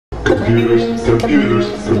Computers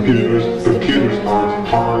are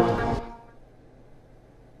hard.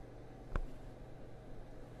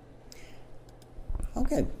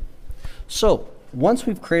 Okay, so once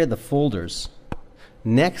we've created the folders,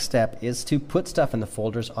 next step is to put stuff in the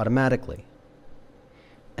folders automatically.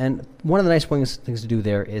 And one of the nice things to do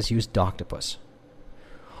there is use Doctopus.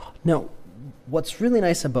 Now, what's really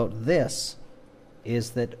nice about this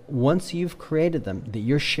is that once you've created them, that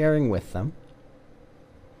you're sharing with them,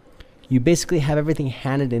 you basically have everything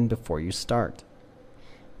handed in before you start.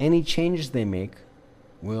 Any changes they make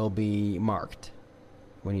will be marked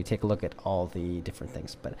when you take a look at all the different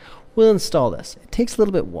things. But we'll install this. It takes a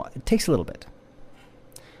little bit. It takes a little bit.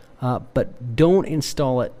 But don't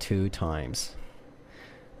install it 2 times.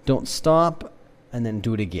 Don't stop and then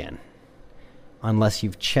do it again, unless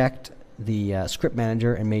you've checked the script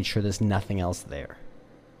manager and made sure there's nothing else there.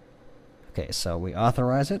 Okay, so we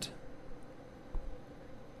authorize it.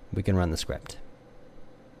 We can run the script.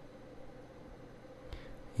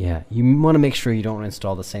 Yeah, you want to make sure you don't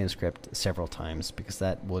install the same script several times, because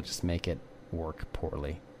that will just make it work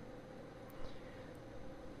poorly.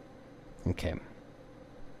 Okay.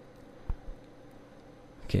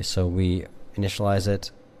 Okay, so we initialize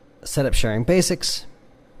it. Set up sharing basics.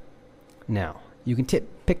 Now, you can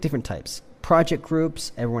pick different types. Project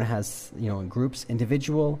groups, everyone has, groups.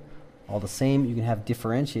 Individual, all the same. You can have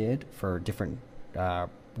differentiated for different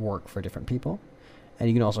work for different people. And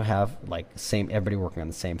you can also have like everybody working on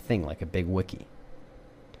the same thing, like a big wiki.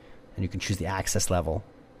 And you can choose the access level.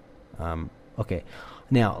 Okay.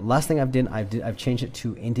 Now, last thing I've changed it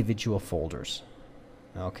to individual folders.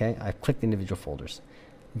 Okay, I've clicked individual folders.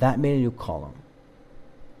 That made a new column.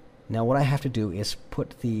 Now what I have to do is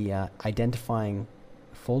put the identifying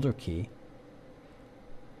folder key,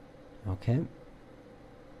 okay,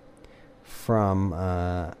 from,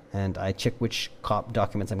 and I check which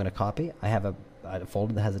documents I'm going to copy. I have a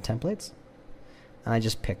folder that has the templates, and I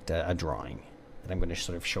just picked a drawing that I'm going to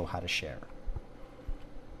sort of show how to share.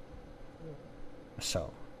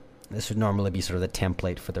 So this would normally be sort of the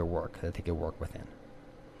template for their work that they could work within.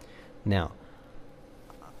 Now,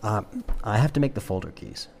 I have to make the folder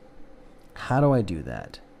keys. How do I do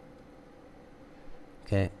that?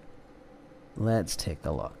 Okay, let's take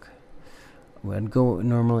a look. I'd go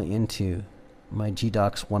normally into my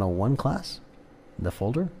gdocs 101 class, the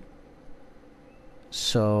folder.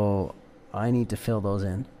 So I need to fill those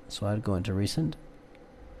in. So I'd go into recent,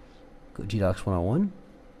 go gdocs 101,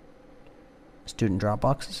 student drop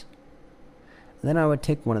boxes. Then I would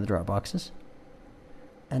take one of the drop boxes,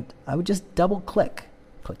 and I would just double click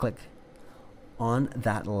on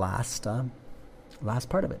that last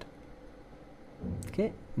part of it.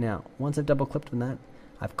 Okay, now once I've double clicked on that,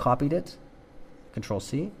 I've copied it, Control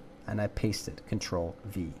C, and I paste it, Control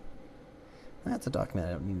V. That's a document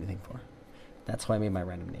I don't need anything for. That's why I made my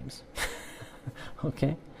random names.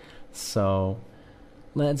 Okay, so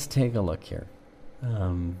let's take a look here.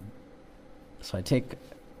 So I take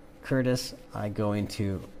Curtis, I go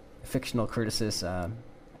into fictional Curtis's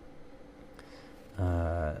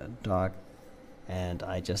doc, and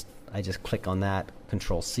I just click on that,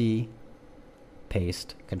 Control C,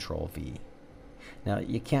 paste, Control V. Now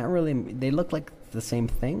you can't really, they look like the same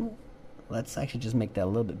thing. Let's actually just make that a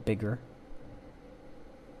little bit bigger,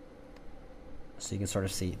 so you can sort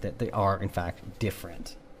of see that they are in fact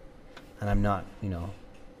different. And I'm not,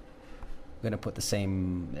 going to put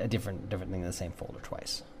a different thing in the same folder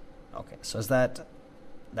twice. Okay, so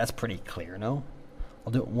that's pretty clear, no?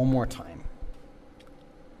 I'll do it one more time.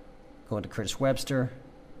 Go into Curtis Webster.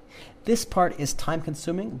 This part is time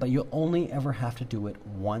consuming, but you'll only ever have to do it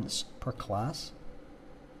once per class.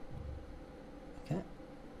 Okay,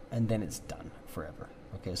 and then it's done forever.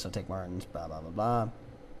 Okay, so take Martin's, blah, blah, blah, blah.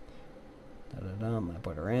 I'm going to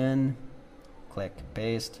put her in, click,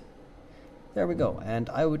 paste. There we go. And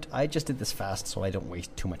I just did this fast so I don't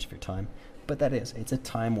waste too much of your time. But it's a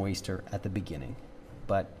time waster at the beginning,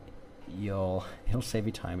 but it'll save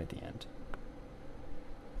you time at the end.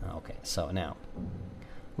 Okay, so now I'm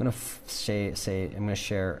going to I'm going to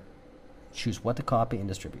share, choose what to copy and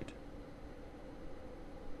distribute.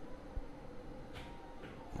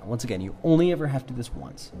 Now, once again, you only ever have to do this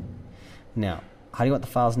once. Now, how do you want the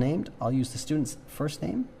files named? I'll use the student's first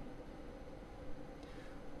name.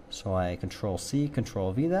 So I Control C,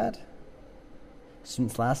 Control V that.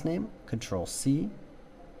 Student's last name, Control C,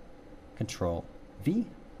 Control V.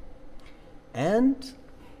 And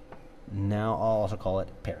now I'll also call it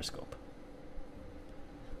Periscope.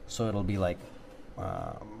 So it'll be like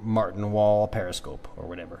Martin Wall Periscope or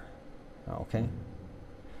whatever. Okay.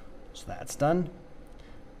 So that's done.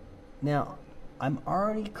 Now, I'm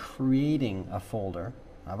already creating a folder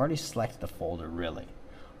I've already selected the folder, really.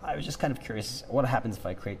 I was just kind of curious what happens if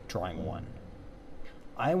I create drawing 1.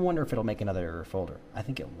 I wonder if it'll make another folder. I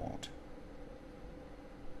think it won't.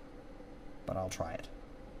 But I'll try it.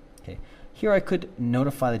 Okay. Here I could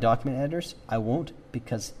notify the document editors. I won't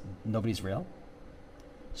because nobody's real.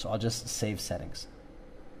 So I'll just save settings.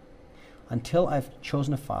 Until I've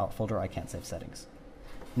chosen a folder, I can't save settings.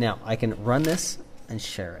 Now, I can run this and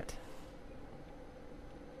share it.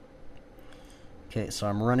 Okay, so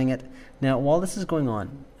I'm running it. Now, while this is going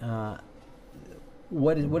on,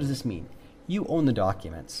 what does this mean? You own the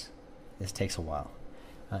documents. This takes a while.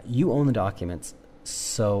 You own the documents,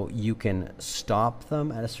 so you can stop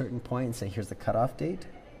them at a certain point and say, here's the cutoff date.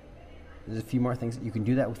 There's a few more things. You can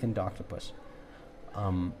do that within Doctopus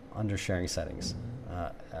under sharing settings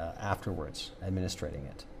afterwards, administrating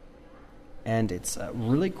it. And it's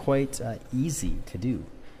really quite easy to do.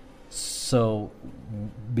 So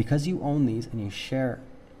because you own these and you share,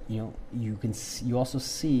 you also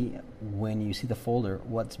see when you see the folder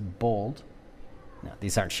what's bold. Now,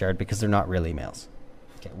 these aren't shared because they're not real emails,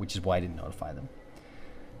 okay, which is why I didn't notify them.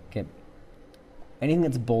 Okay. Anything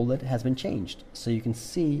that's bolded has been changed, so you can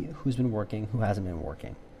see who's been working, who hasn't been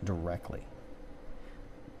working directly,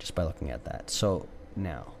 just by looking at that. So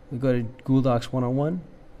now we go to Google Docs 101,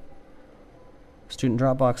 student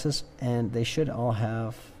Dropboxes, and they should all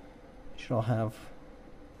have.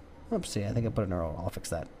 Oopsie, I think I put an URL. I'll fix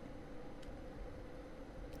that.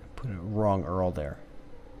 Put a wrong URL there.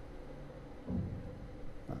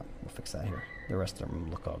 We'll fix that here. The rest of them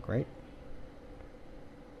look all great.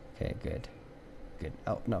 Okay, good. Good.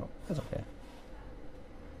 Oh, no, that's okay.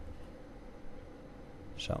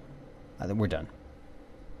 So, I think we're done.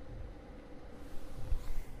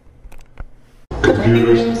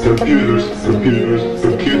 Computers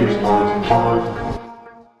are hard.